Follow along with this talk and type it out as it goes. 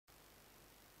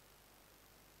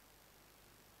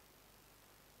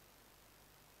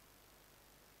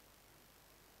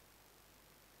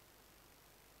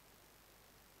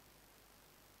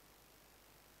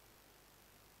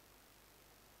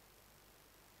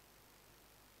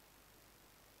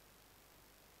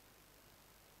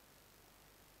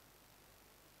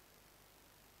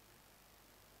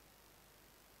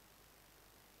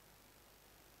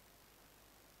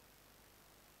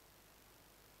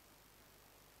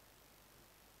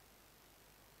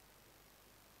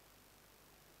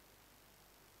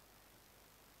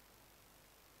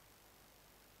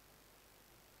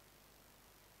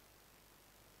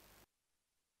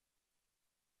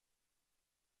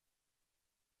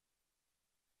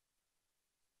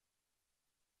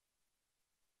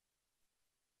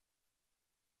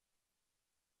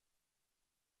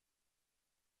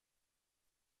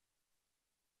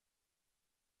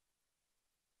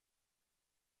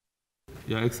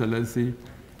Your Excellency.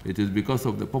 It is because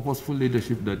of the purposeful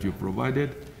leadership that you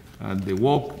provided and the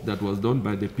work that was done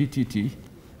by the PTT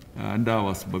under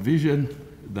our supervision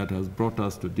that has brought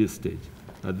us to this stage.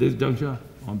 At this juncture,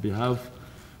 on behalf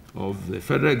of the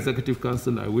Federal Executive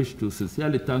Council, I wish to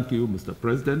sincerely thank you, Mr.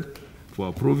 President, for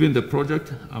approving the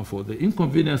project and for the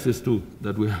inconveniences too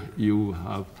that you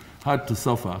have had to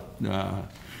suffer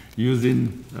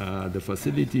using the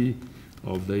facility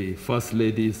of the First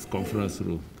Lady's conference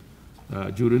room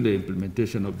during the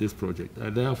implementation of this project. I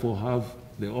therefore have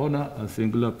the honor and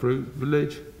singular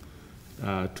privilege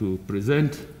to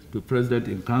present to President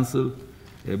in Council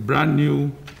a brand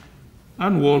new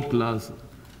and world-class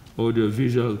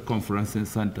audiovisual conferencing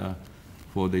center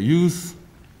for the use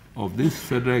of this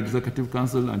Federal Executive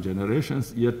Council and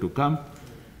generations yet to come,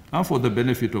 and for the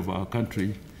benefit of our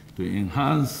country to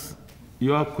enhance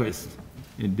your quest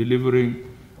in delivering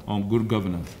on good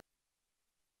governance.